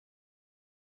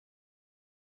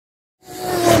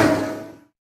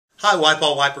Hi,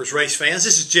 WYPALL Wipers race fans.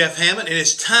 This is Jeff Hammond, and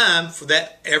it's time for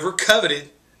that ever-coveted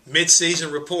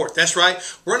mid-season report. That's right.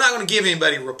 We're not going to give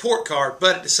anybody a report card,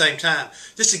 but at the same time,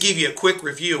 just to give you a quick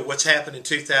review of what's happened in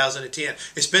 2010.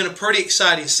 It's been a pretty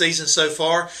exciting season so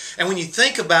far, and when you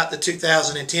think about the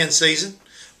 2010 season,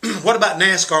 what about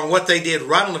NASCAR and what they did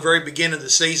right on the very beginning of the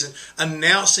season,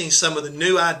 announcing some of the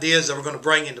new ideas that we're going to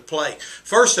bring into play.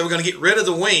 First, they were going to get rid of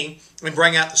the wing and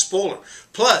bring out the spoiler,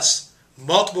 plus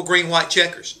multiple green-white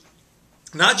checkers.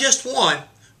 Not just one,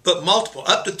 but multiple,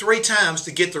 up to 3 times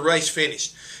to get the race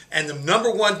finished. And the number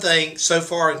one thing so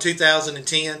far in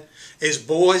 2010 is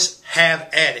boys have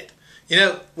at it. You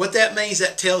know, what that means,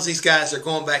 that tells these guys they're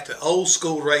going back to old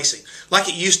school racing, like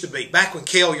it used to be, back when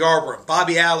Cale Yarborough and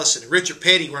Bobby Allison and Richard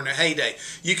Petty were in their heyday.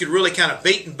 You could really kind of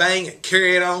beat and bang and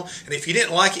carry it on, and if you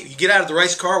didn't like it, you get out of the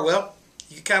race car, well,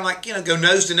 you kind of like, you know, go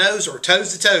nose to nose or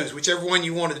toes to toes, whichever one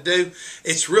you wanted to do.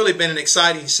 It's really been an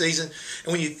exciting season.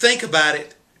 And when you think about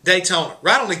it, Daytona,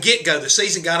 right on the get-go, the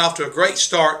season got off to a great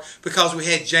start because we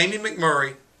had Jamie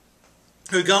McMurray,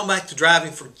 who had gone back to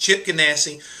driving for Chip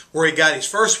Ganassi, where he got his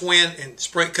first win in the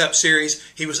Sprint Cup Series.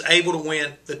 He was able to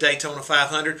win the Daytona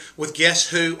 500 with guess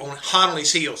who hot on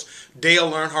his heels? Dale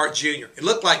Earnhardt Jr. It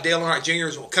looked like Dale Earnhardt Jr.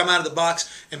 was going to come out of the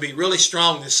box and be really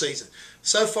strong this season.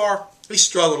 So far, he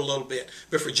struggled a little bit.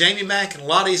 But for Jamie Mack and a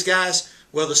lot of these guys,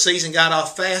 well, the season got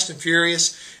off fast and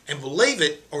furious. And believe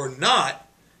it or not,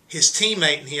 his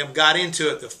teammate and him got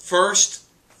into it the first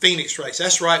Phoenix race.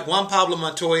 That's right, Juan Pablo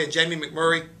Montoya and Jamie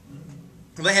McMurray,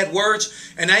 they had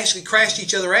words and they actually crashed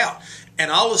each other out. And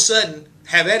all of a sudden,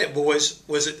 Have At It Boys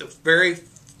was at the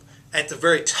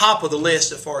very top of the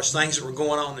list as far as things that were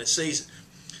going on this season.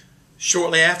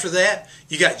 Shortly after that,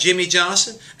 you got Jimmy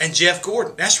Johnson and Jeff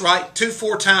Gordon. That's right, 2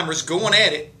 four-timers going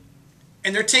at it,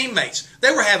 and their teammates. They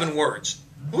were having words.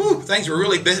 Woo, things were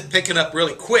really picking up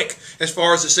really quick as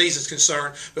far as the season's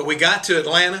concerned. But we got to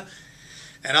Atlanta,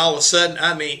 and all of a sudden,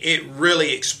 I mean, it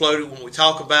really exploded when we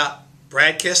talk about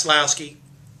Brad Keselowski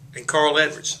and Carl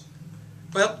Edwards.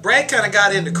 Well, Brad kind of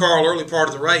got into Carl early part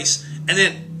of the race, and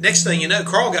then next thing you know,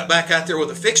 Carl got back out there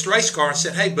with a fixed race car and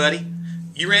said, "Hey, buddy,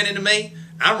 you ran into me,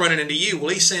 I'm running into you." Well,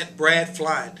 he sent Brad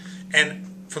flying.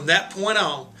 And from that point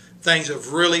on, things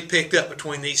have really picked up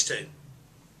between these two.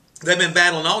 They've been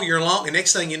battling all year long, and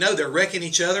next thing you know, they're wrecking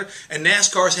each other, and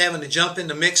NASCAR's having to jump in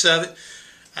the mix of it.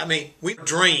 I mean, we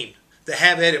dreamed the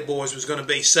Have At It Boys was going to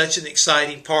be such an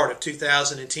exciting part of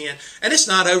 2010, and it's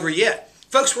not over yet.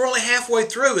 Folks, we're only halfway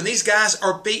through, and these guys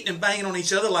are beating and banging on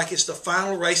each other like it's the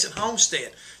final race at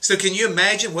Homestead. So can you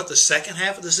imagine what the second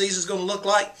half of the season is going to look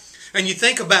like? And you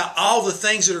think about all the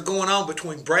things that are going on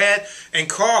between Brad and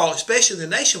Carl, especially the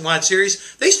Nationwide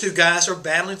Series. These two guys are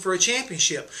battling for a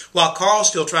championship, while Carl's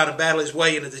still trying to battle his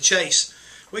way into the chase.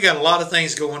 We got a lot of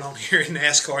things going on here in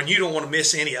NASCAR, and you don't want to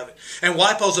miss any of it. And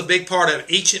WYPALL's a big part of it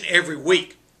each and every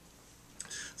week.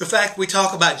 The fact we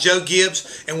talk about Joe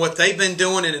Gibbs and what they've been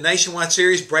doing in the Nationwide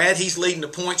Series. Brad, he's leading the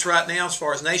points right now as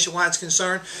far as Nationwide's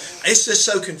concerned. It's just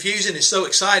so confusing. It's so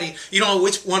exciting. You don't know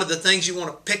which one of the things you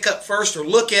want to pick up first or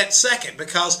look at second,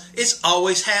 because it's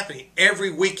always happening.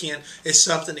 Every weekend is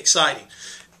something exciting.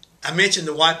 I mentioned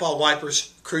the WYPALL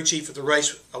Wipers Crew Chief of the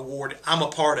Race Award I'm a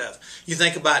part of. You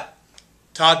think about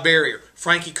Todd Berrier,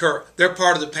 Frankie Kirk, they're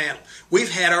part of the panel. We've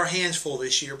had our hands full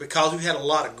this year because we've had a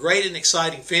lot of great and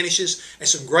exciting finishes and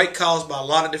some great calls by a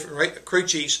lot of different crew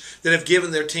chiefs that have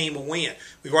given their team a win.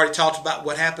 We've already talked about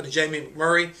what happened to Jamie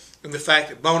McMurray and the fact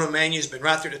that Bono Manu has been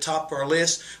right there at the top of our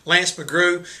list. Lance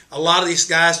McGrew, a lot of these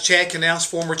guys, Chad Canals,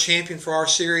 former champion for our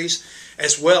series,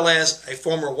 as well as a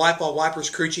former WYPALL Wipers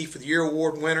Crew Chief of the Year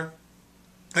award winner.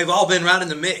 They've all been right in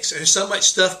the mix, and there's so much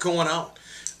stuff going on.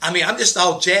 I mean, I'm just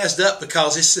all jazzed up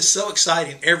because it's just so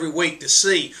exciting every week to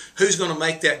see who's going to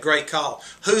make that great call,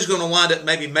 who's going to wind up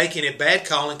maybe making a bad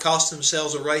call and cost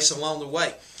themselves a race along the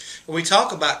way. When we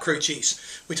talk about crew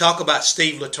chiefs, we talk about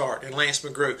Steve Letarte and Lance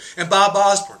McGrew and Bob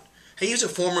Osborne. He's a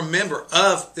former member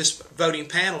of this voting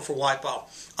panel for WYPALL.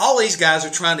 All these guys are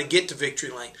trying to get to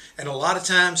victory lane, and a lot of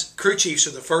times crew chiefs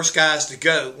are the first guys to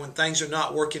go when things are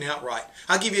not working out right.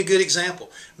 I'll give you a good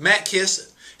example. Matt Kenseth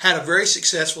had a very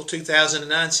successful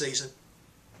 2009 season,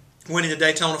 winning the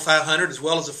Daytona 500 as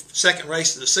well as the second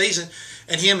race of the season,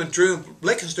 and him and Drew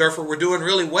Blickensderfer were doing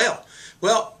really well.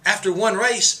 Well, after one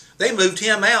race, they moved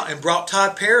him out and brought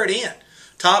Todd Parrott in.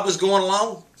 Todd was going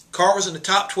along. Car was in the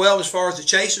top 12 as far as the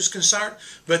chase was concerned,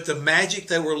 but the magic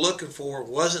they were looking for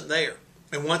wasn't there.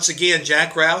 And once again,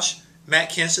 Jack Roush,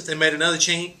 Matt Kenseth, they made another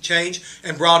change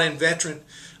and brought in veteran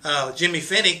Jimmy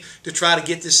Finnick to try to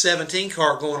get this 17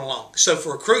 car going along. So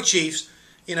for crew chiefs,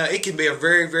 you know, it can be a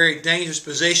very, very dangerous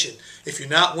position if you're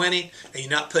not winning and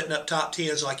you're not putting up top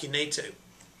 10s like you need to.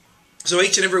 So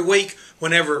each and every week,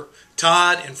 whenever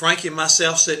Todd and Frankie and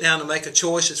myself sit down to make a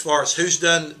choice as far as who's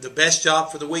done the best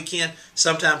job for the weekend,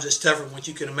 sometimes it's tougher than what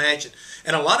you can imagine.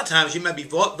 And a lot of times you may be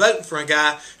voting for a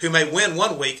guy who may win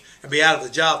one week and be out of the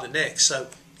job the next. So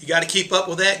you got to keep up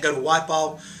with that. Go to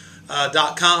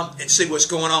WYPALL.com and see what's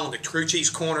going on in the Crew Chief's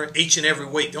Corner each and every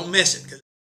week. Don't miss it. We've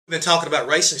been talking about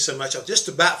racing so much, I just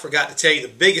about forgot to tell you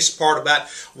the biggest part about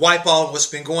WYPALL and what's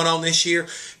been going on this year.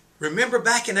 Remember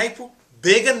back in April?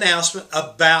 Big announcement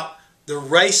about the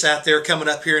race out there coming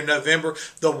up here in November.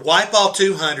 The WYPALL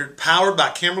 200, powered by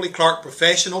Kimberly-Clark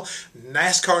Professional,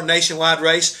 NASCAR nationwide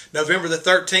race, November the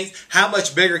 13th. How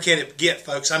much bigger can it get,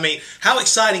 folks? I mean, how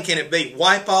exciting can it be?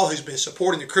 WYPALL, who's been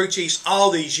supporting the Crew Chiefs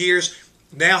all these years,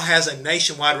 now has a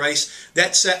nationwide race.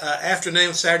 That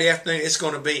afternoon, Saturday afternoon, it's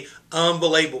going to be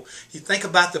unbelievable. You think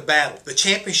about the battle. The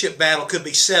championship battle could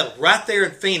be settled right there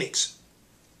in Phoenix.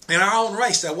 In our own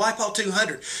race, that WYPALL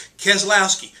 200,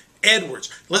 Keselowski, Edwards.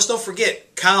 Let's don't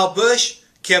forget Kyle Busch,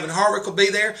 Kevin Harvick will be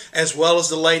there, as well as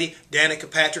the lady, Danica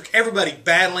Patrick. Everybody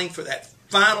battling for that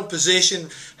final position,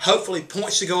 hopefully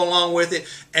points to go along with it,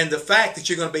 and the fact that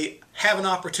you're going to have an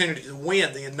opportunity to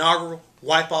win the inaugural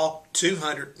WYPALL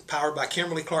 200, powered by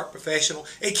Kimberly-Clark Professional.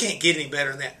 It can't get any better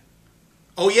than that.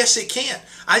 Oh, yes, it can.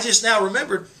 I just now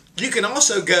remembered you can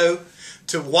also go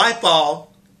to WYPALL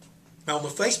on the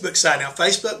Facebook site now,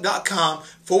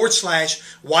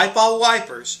 facebook.com/WYPALL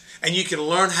Wipers, and you can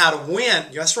learn how to win,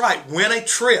 that's right, win a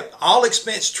trip, all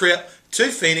expense trip to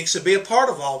Phoenix to be a part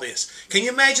of all this. Can you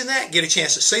imagine that? Get a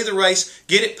chance to see the race,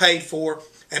 get it paid for,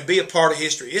 and be a part of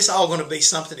history. It's all going to be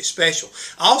something special.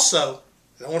 Also,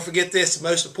 I don't want to forget this, the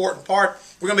most important part,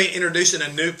 we're going to be introducing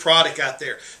a new product out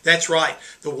there. That's right,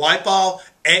 the WYPALL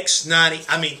X90.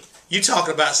 I mean, you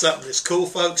talking about something that's cool,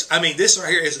 folks. I mean, this right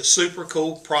here is a super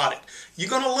cool product. You're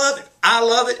going to love it. I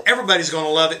love it. Everybody's going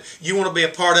to love it. You want to be a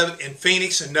part of it in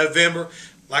Phoenix in November.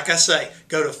 Like I say,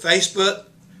 go to Facebook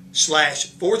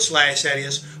 // that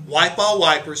is, WYPALL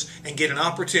Wipers, and get an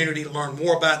opportunity to learn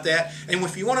more about that. And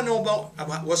if you want to know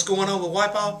about what's going on with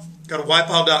WYPALL, go to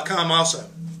WYPALL.com also.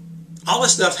 All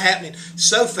this stuff's happening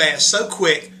so fast, so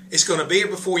quick. It's going to be here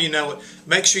before you know it.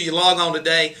 Make sure you log on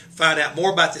today, find out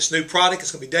more about this new product.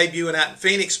 It's going to be debuting out in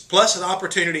Phoenix, plus an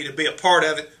opportunity to be a part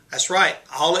of it. That's right,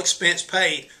 all expense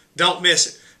paid. Don't miss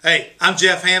it. Hey, I'm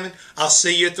Jeff Hammond. I'll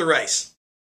see you at the race.